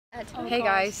Hey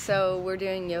guys, so we're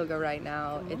doing yoga right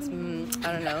now. It's,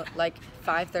 I don't know, like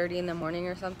 5:30 in the morning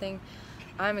or something.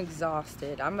 I'm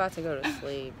exhausted. I'm about to go to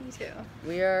sleep. Me too.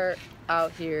 We are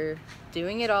out here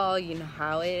doing it all. You know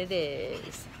how it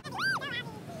is.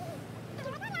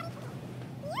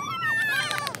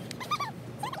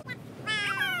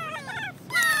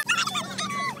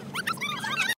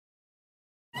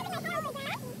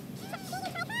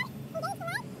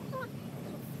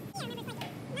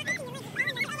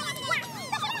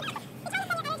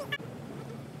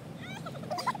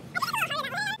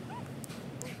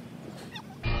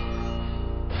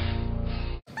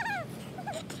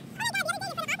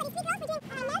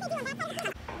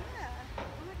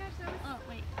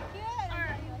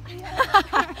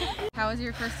 How was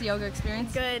your first yoga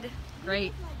experience? Good.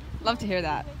 Great. Love to hear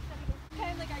that.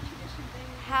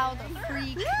 How the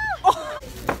freak?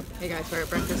 Hey guys, we're at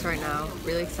breakfast right now.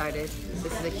 Really excited.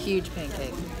 This is a huge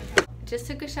pancake. Just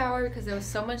took a shower because there was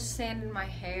so much sand in my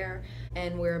hair,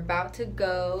 and we're about to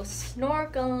go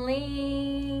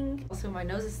snorkeling. Also, my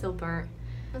nose is still burnt.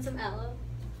 Want some aloe?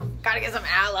 Gotta get some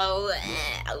aloe.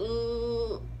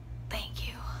 Ooh, thank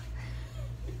you.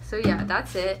 So yeah,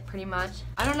 that's it, pretty much.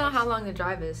 I don't know how long the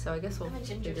drive is, so I guess we'll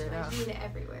figure it out. I need it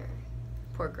everywhere.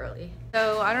 Poor girly.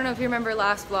 So I don't know if you remember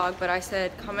last vlog, but I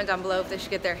said comment down below if they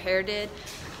should get their hair did.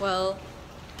 Well,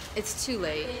 it's too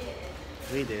late.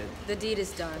 We did. The deed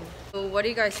is done. So what do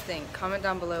you guys think? Comment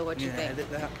down below what you think.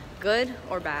 Edit that. Good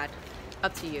or bad?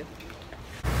 Up to you.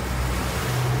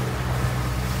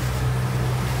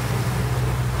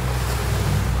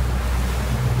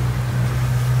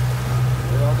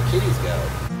 Where'd all the kitties go?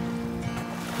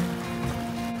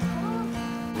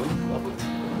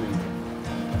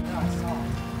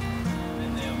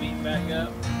 Then they'll meet back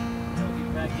up. They'll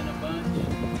get back in a bunch.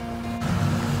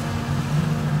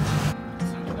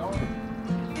 So don't, if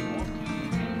you want to, you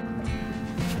can.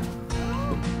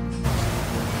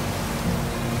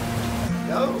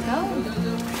 Go. Go.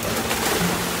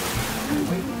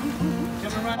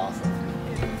 Coming right. Awesome.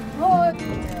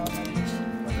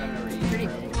 Pretty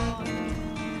big.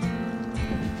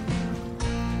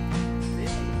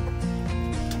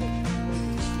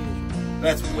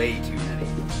 That's way too many.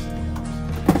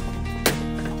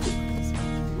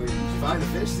 Wait, did you find the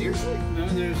fish? Seriously? No,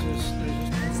 there's this.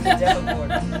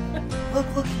 Look.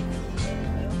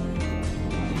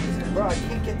 Bro, I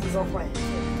can't get these off my hand.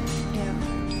 Yeah,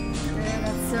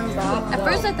 that's so bad. At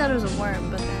first I thought it was a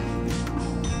worm, but then...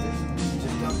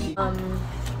 Just don't keep.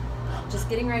 Just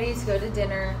getting ready to go to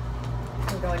dinner.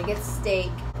 We're going to get steak.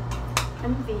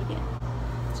 I'm vegan.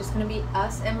 It's just gonna be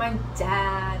us and my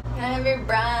dad. Having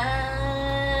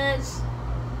brunch.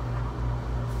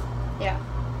 Yeah.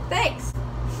 Thanks.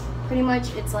 Pretty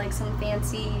much it's like some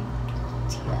fancy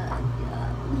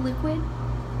liquid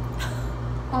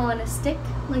on a stick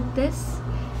like this,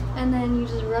 and then you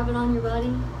just rub it on your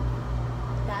body.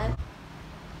 That.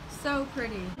 So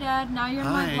pretty. Dad, now you're in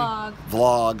my vlog.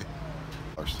 Vlog.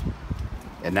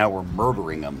 And now we're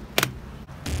murdering them.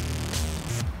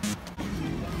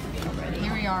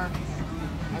 Here we are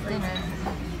at dinner.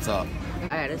 What's up?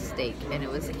 I had a steak and it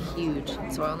was huge,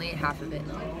 so I only ate half of it.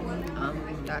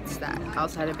 That's that. I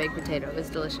also had a baked potato. It was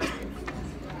delicious.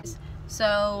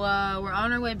 So we're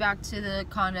on our way back to the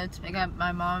condo to pick up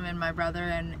my mom and my brother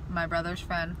and my brother's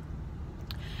friend.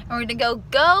 And we're gonna go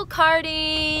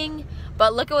go-karting.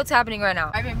 But look at what's happening right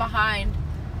now. Driving behind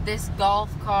this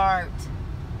golf cart.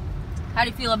 How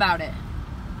do you feel about it?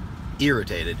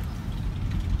 Irritated.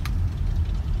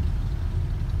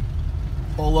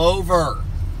 Pull over.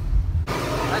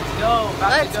 Let's go.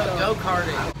 About to go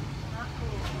go-karting.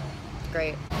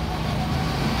 Great.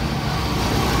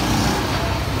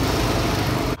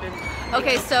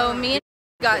 Okay, so me and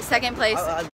got second place.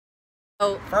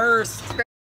 Oh, First.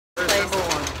 place.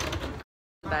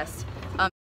 Best.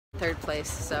 Third place,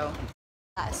 so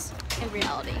Us in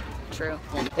reality. true.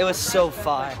 It was so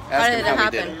fun. How did it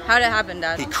happen? How did it happen,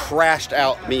 Dad? He crashed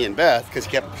out me and Beth because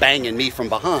he kept banging me from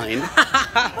behind.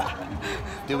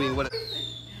 Doing what? You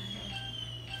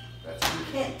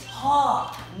can't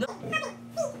talk. No.